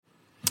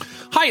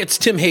Hi, it's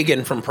Tim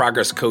Hagen from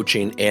Progress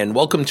Coaching, and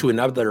welcome to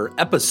another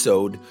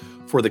episode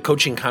for the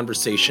Coaching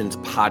Conversations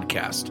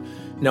podcast.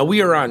 Now, we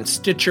are on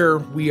Stitcher,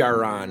 we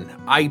are on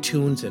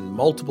iTunes, and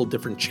multiple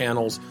different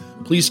channels.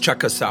 Please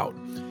check us out.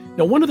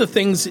 Now, one of the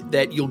things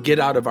that you'll get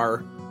out of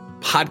our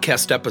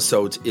podcast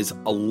episodes is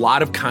a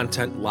lot of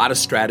content, a lot of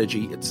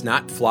strategy. It's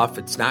not fluff,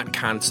 it's not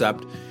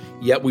concept,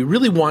 yet we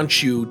really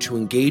want you to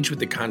engage with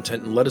the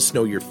content and let us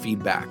know your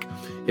feedback.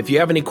 If you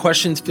have any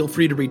questions, feel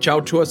free to reach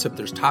out to us. If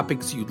there's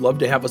topics you'd love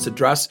to have us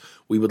address,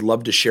 we would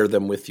love to share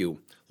them with you.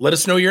 Let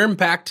us know your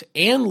impact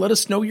and let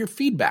us know your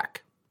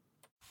feedback.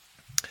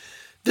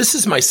 This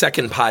is my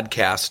second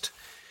podcast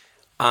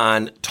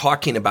on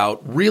talking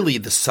about really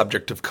the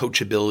subject of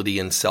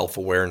coachability and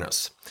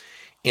self-awareness.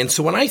 And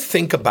so when I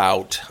think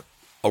about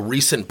a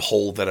recent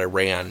poll that I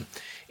ran,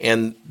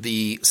 and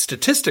the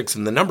statistics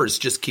and the numbers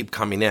just keep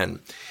coming in,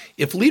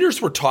 if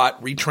leaders were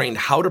taught, retrained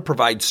how to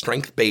provide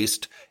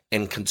strength-based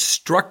and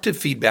constructive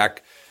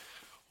feedback,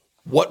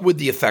 what would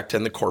the effect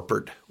on the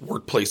corporate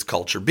workplace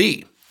culture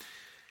be?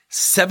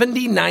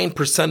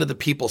 79% of the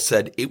people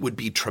said it would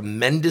be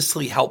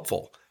tremendously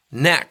helpful.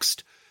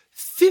 Next,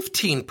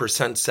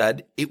 15%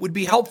 said it would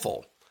be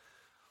helpful.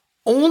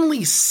 Only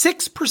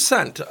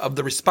 6% of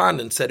the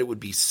respondents said it would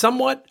be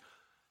somewhat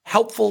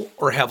helpful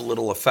or have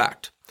little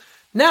effect.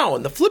 Now,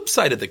 on the flip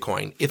side of the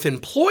coin, if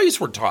employees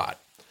were taught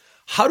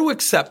how to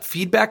accept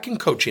feedback and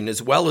coaching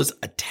as well as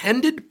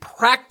attended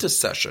practice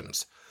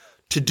sessions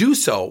to do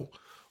so,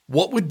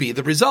 what would be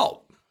the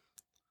result?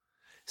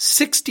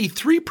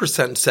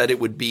 63% said it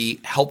would be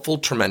helpful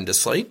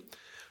tremendously,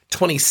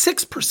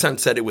 26%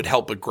 said it would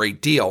help a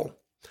great deal,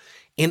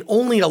 and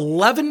only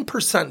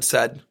 11%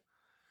 said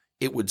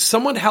it would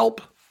somewhat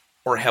help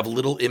or have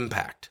little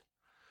impact.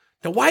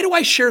 Now, why do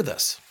I share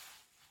this?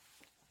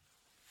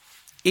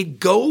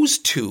 It goes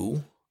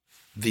to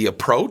the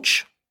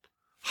approach.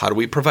 How do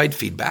we provide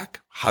feedback?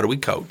 How do we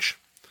coach?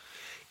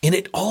 And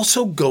it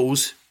also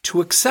goes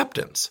to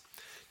acceptance.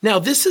 Now,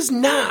 this is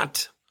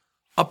not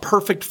a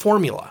perfect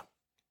formula.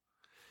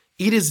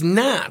 It is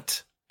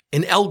not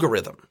an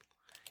algorithm.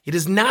 It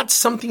is not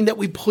something that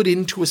we put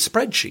into a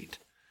spreadsheet.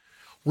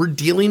 We're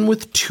dealing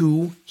with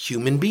two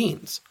human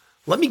beings.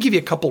 Let me give you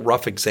a couple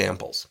rough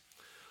examples.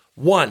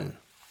 One,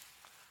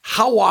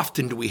 how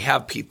often do we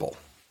have people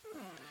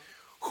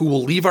who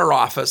will leave our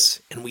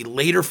office and we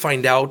later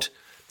find out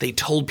they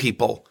told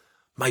people,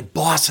 my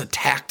boss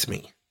attacked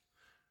me.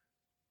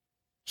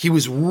 He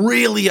was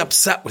really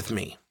upset with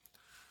me.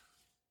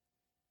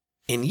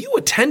 And you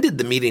attended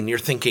the meeting, you're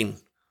thinking,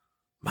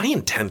 my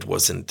intent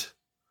wasn't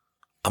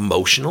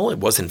emotional. It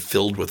wasn't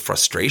filled with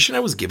frustration. I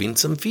was giving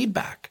some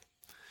feedback.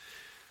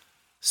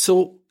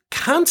 So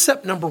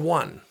concept number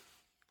one,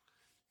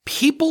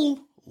 people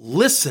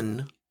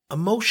listen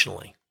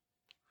emotionally.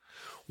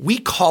 We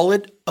call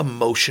it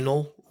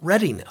emotional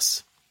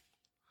readiness.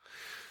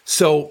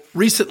 So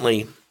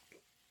recently,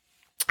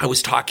 I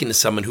was talking to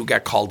someone who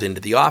got called into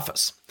the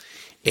office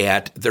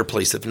at their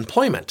place of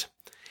employment.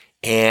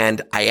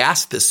 And I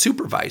asked this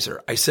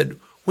supervisor, I said,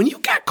 when you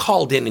got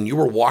called in and you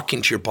were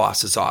walking to your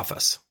boss's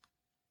office,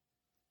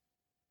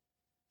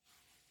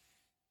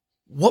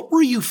 what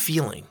were you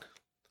feeling?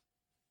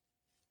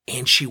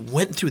 And she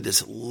went through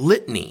this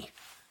litany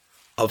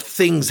of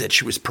things that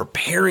she was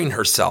preparing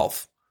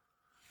herself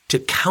to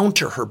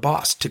counter her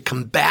boss, to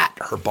combat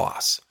her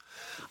boss.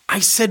 I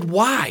said,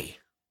 why?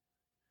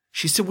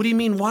 She said, what do you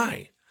mean,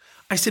 why?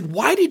 I said,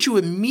 why did you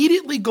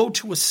immediately go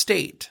to a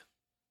state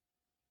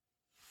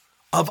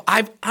of,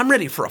 I'm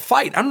ready for a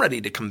fight. I'm ready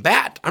to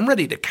combat. I'm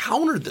ready to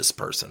counter this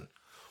person.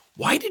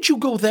 Why did you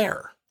go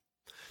there?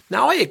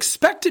 Now, I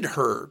expected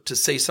her to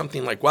say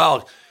something like,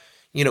 well,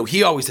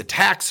 he always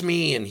attacks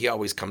me and he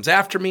always comes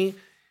after me.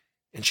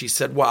 And she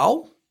said,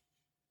 well,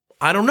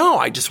 I don't know.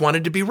 I just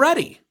wanted to be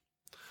ready.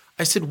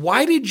 I said,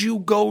 why did you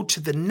go to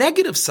the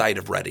negative side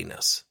of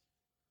readiness?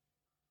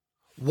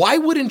 Why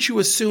wouldn't you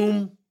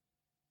assume,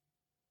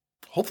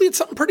 hopefully it's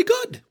something pretty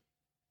good?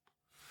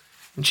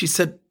 And she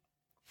said,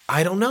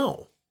 I don't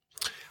know.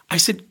 I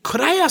said,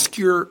 could I ask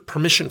your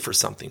permission for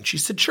something? She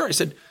said, sure. I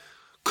said,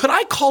 could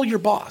I call your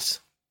boss?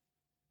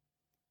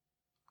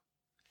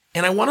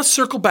 And I want to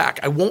circle back.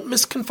 I won't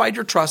misconfide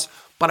your trust,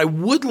 but I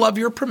would love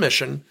your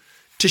permission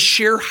to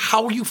share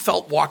how you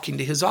felt walking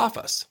to his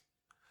office.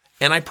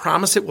 And I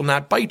promise it will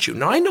not bite you.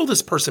 Now, I know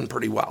this person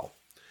pretty well.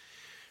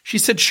 She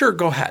said, sure,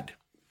 go ahead.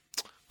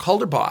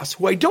 Called her boss,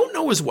 who I don't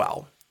know as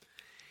well.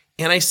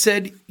 And I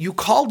said, you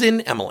called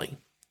in Emily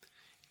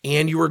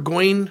and you were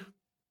going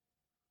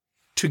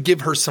to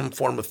give her some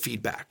form of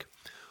feedback.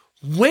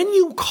 When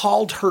you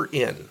called her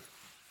in,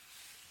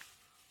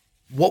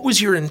 what was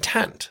your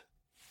intent?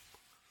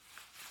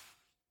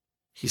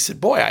 He said,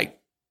 boy,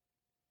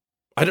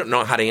 I don't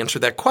know how to answer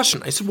that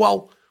question. I said,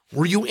 well,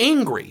 were you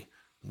angry?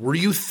 Were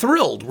you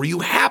thrilled? Were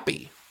you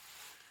happy?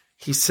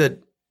 He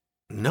said,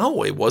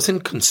 no, it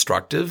wasn't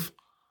constructive.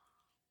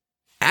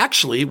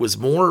 Actually, it was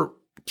more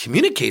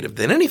communicative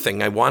than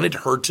anything. I wanted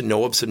her to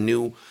know of some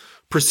new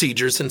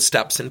procedures and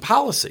steps and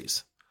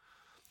policies.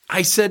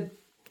 I said,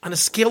 on a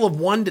scale of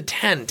 1 to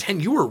 10,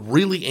 10, you were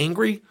really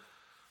angry.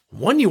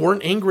 One, you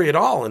weren't angry at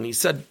all. And he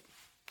said,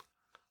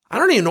 I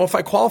don't even know if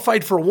I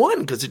qualified for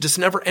one because it just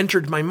never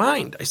entered my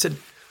mind. I said,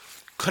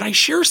 could I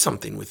share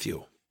something with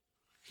you?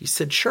 He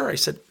said, sure. I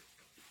said,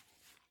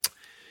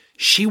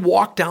 she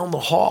walked down the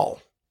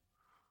hall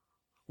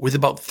with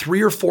about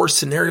 3 or 4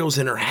 scenarios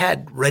in her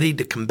head ready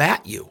to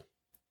combat you.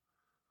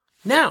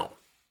 Now,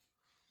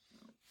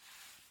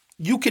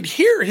 you could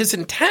hear his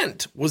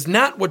intent was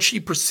not what she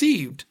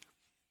perceived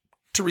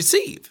to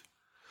receive.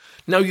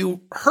 Now,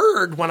 you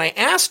heard when I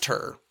asked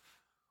her,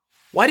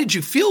 why did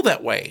you feel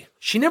that way?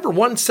 She never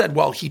once said,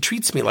 well, he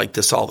treats me like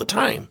this all the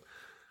time.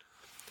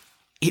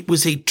 It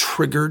was a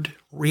triggered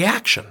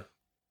reaction.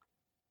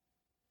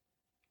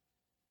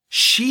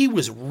 She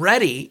was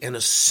ready and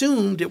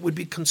assumed it would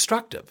be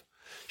constructive.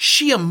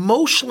 She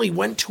emotionally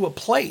went to a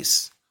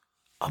place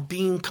of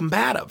being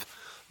combative.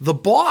 The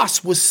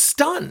boss was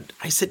stunned.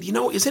 I said,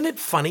 isn't it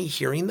funny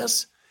hearing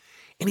this?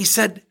 And he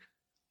said,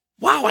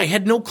 wow, I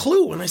had no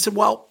clue. And I said,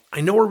 well,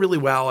 I know her really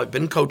well. I've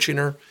been coaching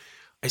her.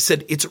 I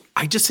said,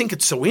 I just think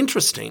it's so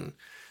interesting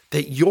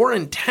that your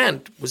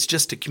intent was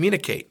just to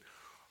communicate.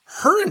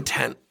 Her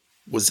intent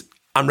was,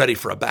 I'm ready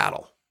for a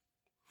battle.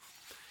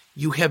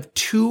 You have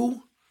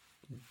 2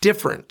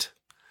 different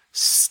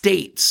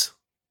states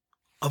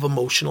of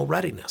emotional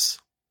readiness.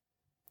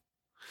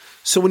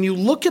 So when you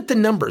look at the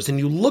numbers and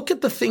you look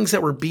at the things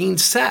that were being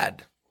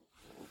said,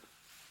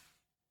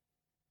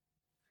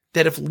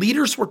 that if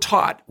leaders were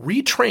taught,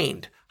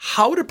 retrained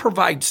how to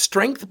provide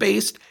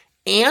strength-based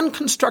and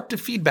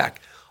constructive feedback,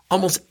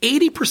 almost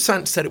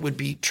 80% said it would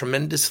be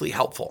tremendously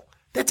helpful.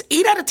 That's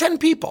 8 out of 10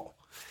 people.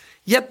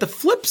 Yet the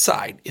flip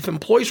side, if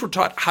employees were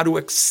taught how to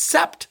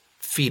accept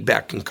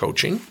feedback in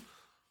coaching,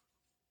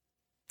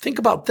 think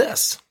about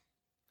this.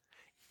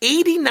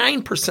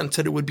 89%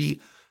 said it would be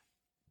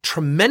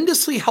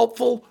tremendously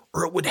helpful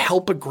or it would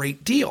help a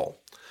great deal.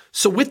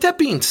 So with that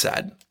being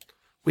said,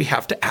 we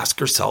have to ask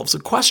ourselves a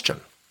question.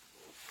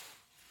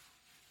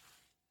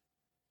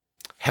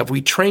 Have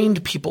we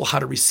trained people how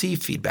to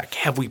receive feedback?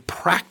 Have we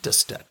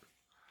practiced it?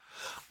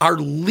 Are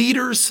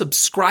leaders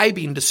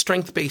subscribing to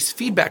strength-based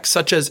feedback,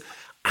 such as,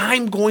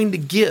 I'm going to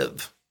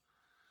give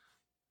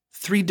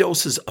 3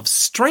 doses of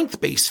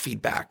strength-based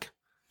feedback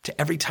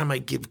to every time I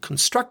give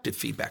constructive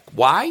feedback?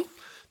 Why?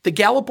 The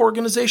Gallup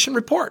organization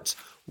reports,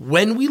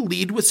 when we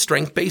lead with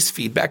strength-based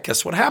feedback,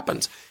 guess what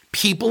happens?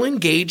 People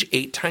engage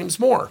 8 times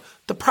more.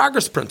 The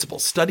progress principle,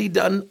 study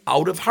done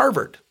out of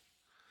Harvard,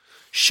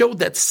 showed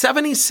that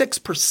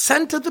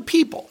 76% of the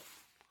people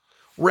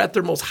were at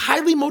their most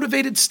highly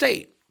motivated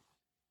state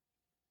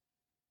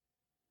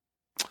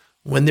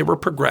when they were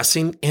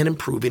progressing and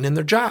improving in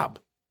their job.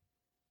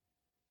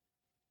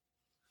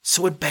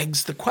 So it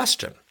begs the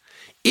question,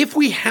 if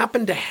we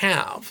happen to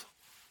have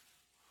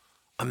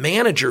a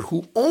manager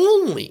who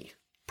only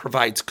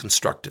provides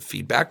constructive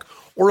feedback,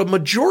 or a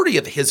majority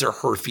of his or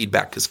her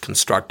feedback is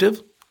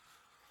constructive,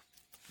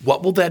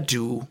 what will that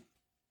do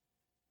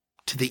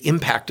to the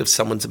impact of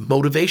someone's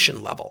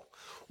motivation level?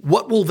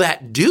 What will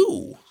that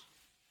do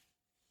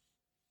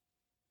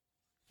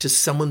to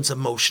someone's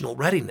emotional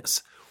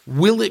readiness?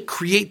 Will it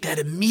create that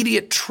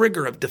immediate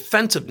trigger of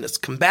defensiveness,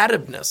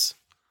 combativeness?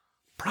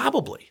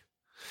 Probably.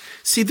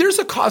 See, there's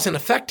a cause and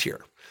effect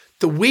here.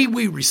 The way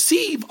we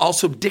receive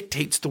also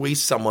dictates the way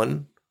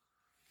someone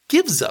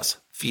gives us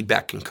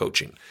feedback in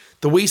coaching.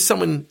 The way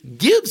someone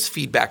gives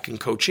feedback in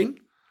coaching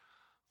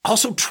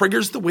also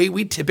triggers the way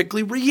we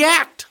typically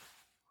react.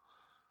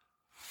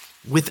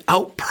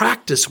 Without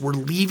practice, we're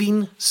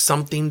leaving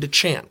something to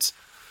chance.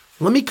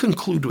 Let me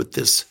conclude with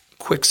this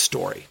quick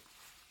story.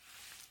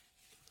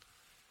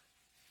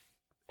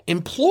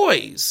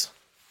 Employees,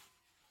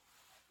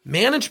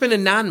 management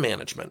and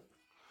non-management,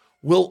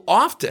 will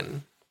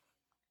often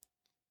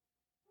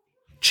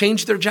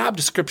change their job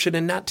description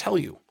and not tell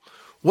you.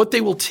 What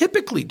they will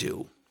typically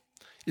do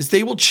is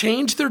they will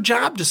change their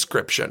job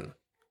description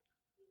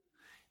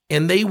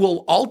and they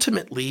will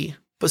ultimately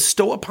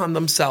bestow upon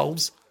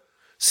themselves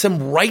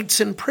some rights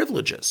and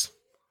privileges.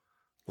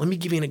 Let me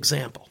give you an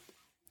example.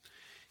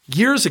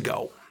 Years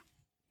ago,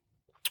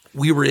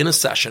 we were in a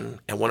session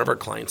at one of our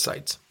client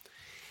sites,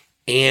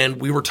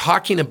 and we were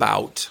talking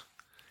about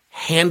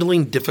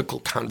handling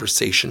difficult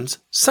conversations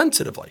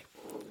sensitively.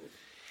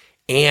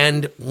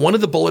 And one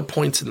of the bullet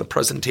points in the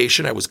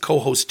presentation, I was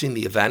co-hosting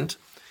the event,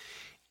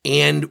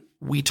 and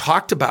we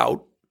talked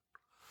about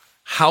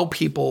how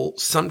people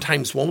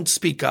sometimes won't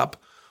speak up,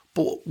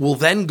 but will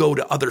then go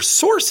to other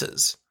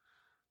sources,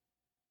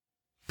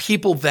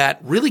 people that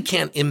really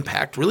can't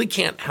impact, really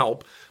can't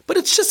help, but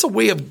it's just a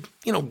way of,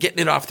 getting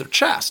it off their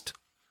chest.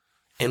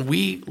 And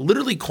we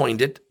literally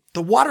coined it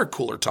the water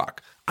cooler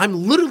talk.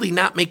 I'm literally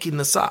not making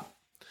this up.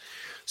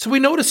 So we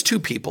noticed 2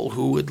 people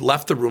who had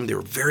left the room. They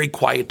were very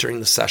quiet during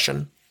the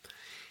session.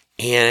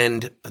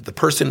 And the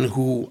person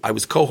who I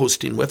was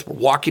co-hosting with were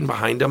walking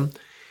behind them,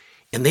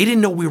 and they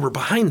didn't know we were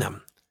behind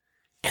them.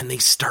 And they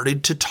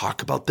started to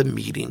talk about the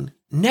meeting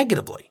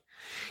negatively.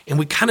 And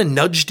we kind of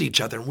nudged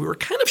each other, and we were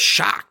kind of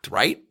shocked,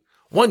 right?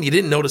 1, you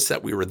didn't notice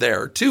that we were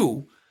there.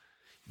 2,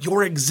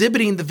 you're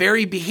exhibiting the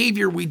very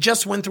behavior we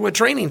just went through a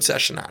training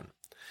session on.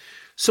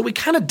 So we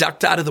kind of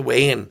ducked out of the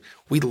way and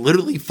we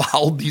literally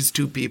followed these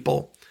two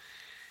people.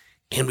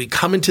 And we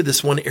come into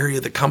this one area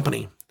of the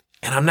company.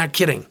 And I'm not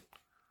kidding.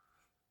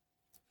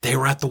 They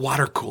were at the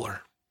water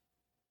cooler.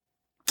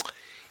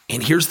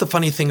 And here's the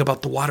funny thing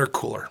about the water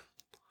cooler.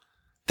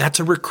 That's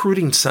a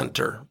recruiting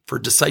center for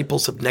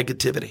disciples of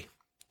negativity.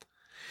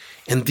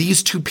 And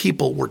these two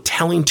people were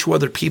telling two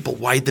other people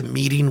why the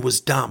meeting was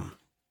dumb.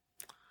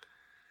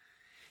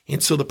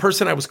 And so the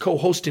person I was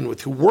co-hosting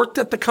with, who worked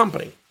at the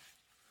company,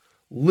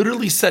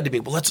 literally said to me,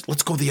 well,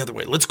 let's go the other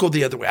way. Let's go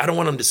the other way. I don't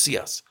want them to see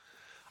us.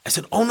 I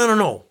said, oh,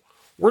 no.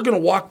 We're going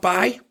to walk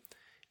by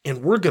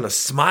and we're going to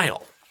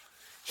smile.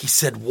 He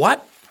said,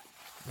 what?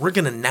 We're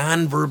going to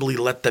non-verbally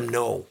let them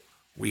know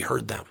we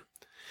heard them.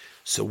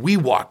 So we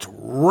walked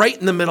right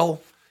in the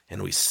middle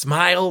and we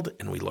smiled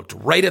and we looked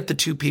right at the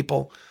two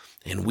people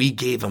and we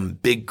gave them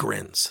big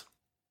grins.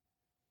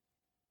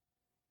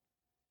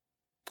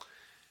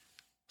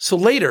 So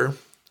later,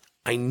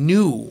 I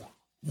knew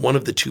one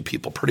of the two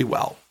people pretty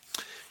well.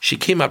 She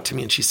came up to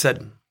me and she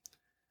said,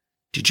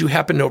 did you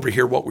happen to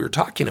overhear what we were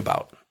talking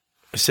about?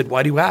 I said,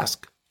 why do you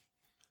ask?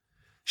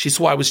 She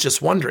said, well, I was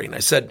just wondering. I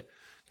said,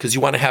 because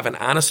you want to have an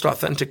honest,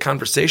 authentic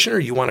conversation or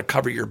you want to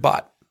cover your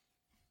butt?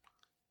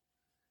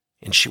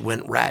 And she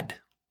went red.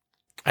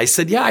 I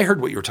said, yeah, I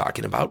heard what you were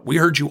talking about. We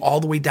heard you all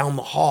the way down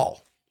the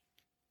hall.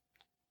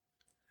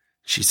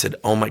 She said,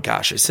 oh my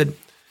gosh. I said,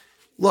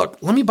 look,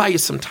 let me buy you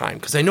some time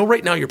because I know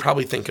right now you're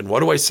probably thinking,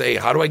 what do I say?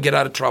 How do I get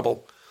out of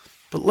trouble?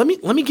 But let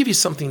me give you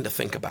something to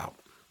think about.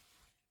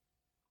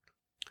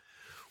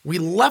 We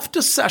left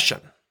a session.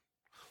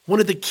 One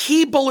of the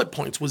key bullet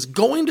points was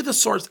going to the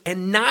source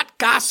and not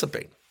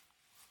gossiping,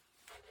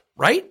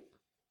 right?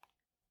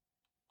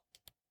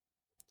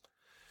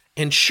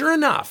 And sure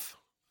enough,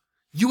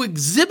 you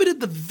exhibited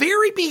the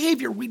very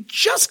behavior we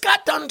just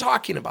got done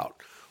talking about.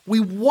 We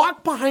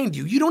walked behind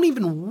you. You don't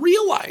even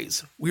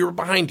realize we were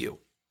behind you.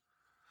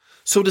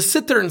 So to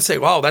sit there and say,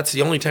 wow, that's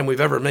the only time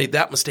we've ever made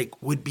that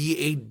mistake would be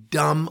a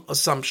dumb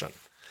assumption.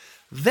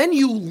 Then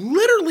you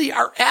literally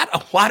are at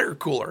a water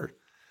cooler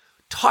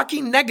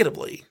talking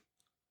negatively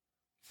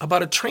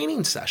about a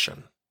training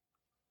session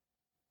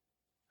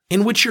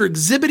in which you're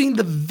exhibiting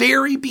the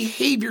very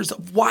behaviors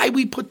of why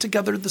we put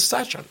together the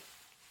session.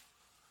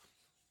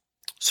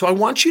 So I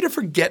want you to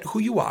forget who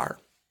you are.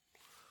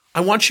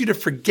 I want you to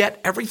forget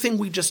everything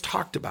we just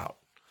talked about.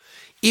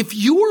 If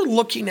you were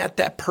looking at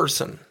that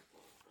person,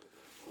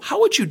 how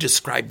would you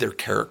describe their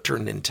character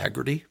and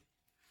integrity?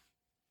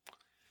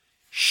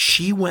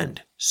 She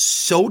went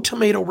so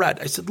tomato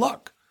red. I said,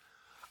 look,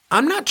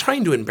 I'm not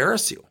trying to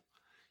embarrass you.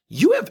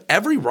 You have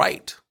every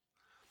right.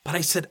 But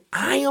I said,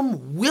 I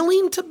am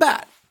willing to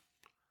bet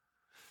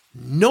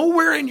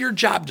nowhere in your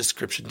job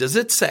description does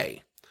it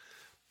say,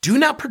 do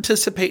not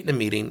participate in a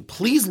meeting.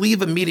 Please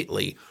leave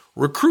immediately.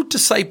 Recruit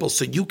disciples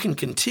so you can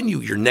continue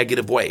your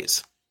negative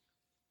ways.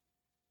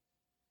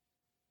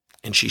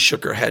 And she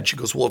shook her head. She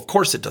goes, well, of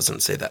course it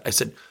doesn't say that. I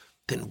said,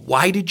 then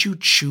why did you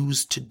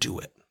choose to do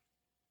it?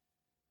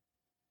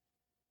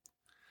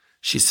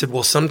 She said,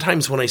 well,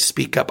 sometimes when I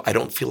speak up, I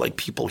don't feel like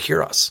people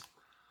hear us.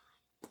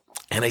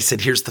 And I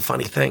said, here's the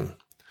funny thing.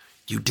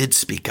 You did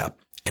speak up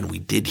and we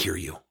did hear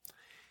you.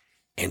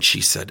 And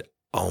she said,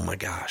 oh my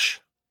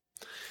gosh.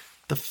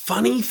 The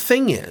funny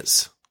thing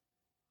is,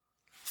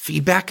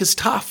 feedback is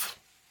tough.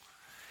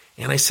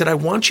 And I said, I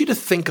want you to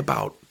think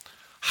about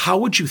how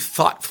would you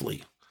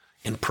thoughtfully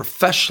and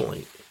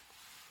professionally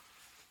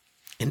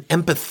and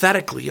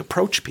empathetically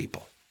approach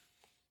people?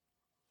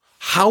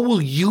 How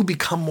will you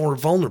become more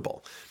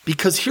vulnerable?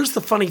 Because here's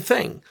the funny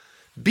thing.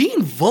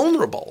 Being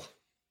vulnerable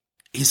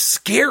is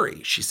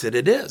scary. She said,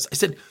 it is. I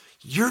said,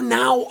 you're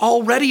now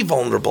already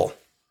vulnerable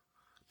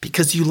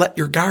because you let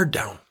your guard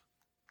down.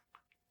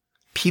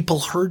 People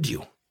heard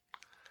you.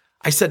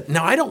 I said,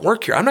 now I don't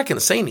work here. I'm not going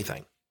to say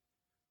anything.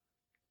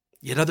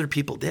 Yet other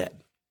people did.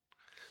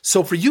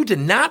 So for you to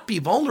not be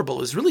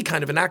vulnerable is really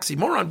kind of an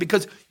oxymoron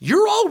because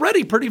you're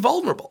already pretty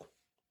vulnerable.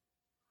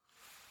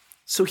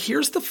 So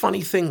here's the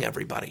funny thing,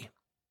 everybody.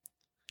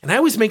 And I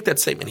always make that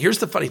statement. Here's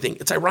the funny thing.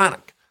 It's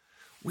ironic.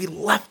 We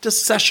left a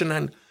session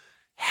on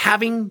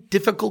having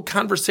difficult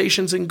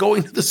conversations and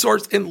going to the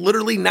source and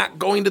literally not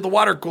going to the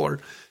water cooler.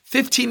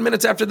 15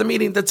 minutes after the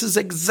meeting, this is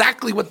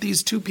exactly what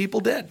these two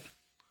people did.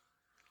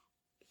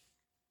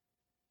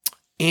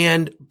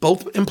 And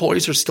both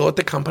employees are still at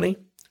the company.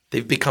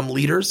 They've become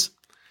leaders.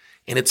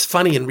 And it's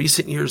funny, in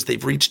recent years,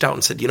 they've reached out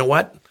and said, you know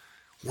what?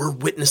 We're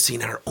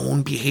witnessing our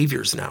own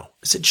behaviors now.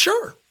 I said,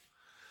 sure.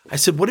 I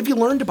said, what have you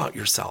learned about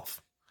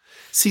yourself?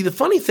 See, the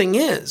funny thing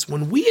is,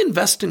 when we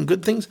invest in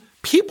good things,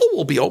 people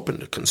will be open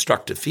to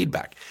constructive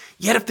feedback.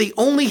 Yet if they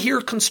only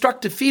hear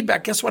constructive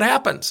feedback, guess what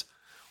happens?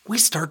 We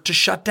start to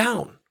shut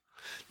down.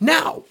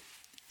 Now,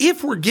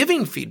 if we're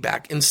giving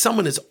feedback and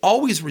someone is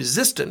always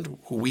resistant,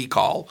 who we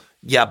call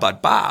yeah,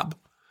 but Bob,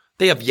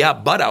 they have yeah,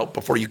 but out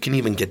before you can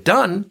even get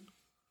done,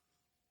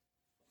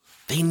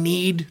 they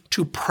need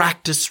to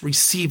practice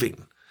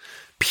receiving.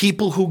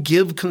 People who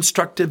give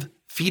constructive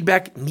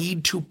feedback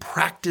need to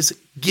practice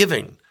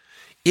giving.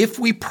 If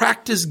we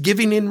practice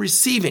giving and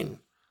receiving,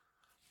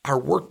 our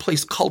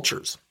workplace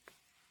cultures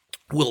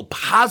will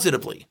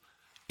positively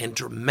and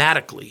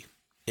dramatically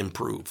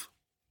improve.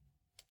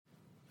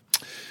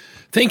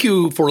 Thank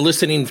you for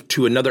listening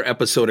to another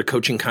episode of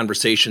Coaching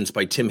Conversations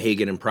by Tim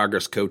Hagen and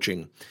Progress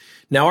Coaching.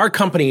 Now, our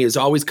company is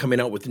always coming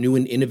out with new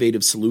and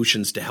innovative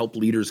solutions to help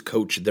leaders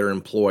coach their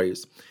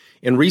employees.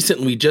 And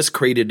recently, we just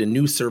created a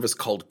new service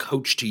called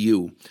Coach to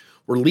You,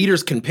 where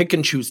leaders can pick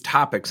and choose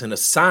topics and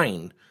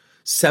assign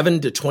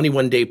 7 to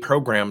 21-day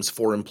programs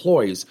for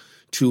employees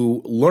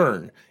to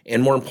learn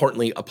and, more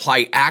importantly,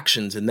 apply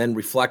actions and then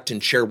reflect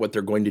and share what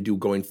they're going to do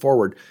going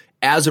forward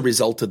as a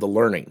result of the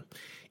learning.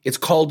 It's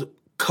called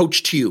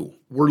Coach to You.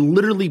 We're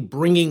literally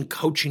bringing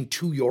coaching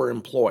to your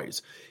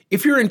employees.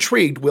 If you're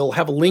intrigued, we'll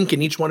have a link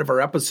in each one of our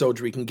episodes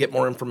where you can get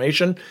more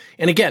information.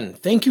 And again,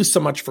 thank you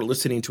so much for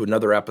listening to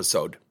another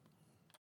episode.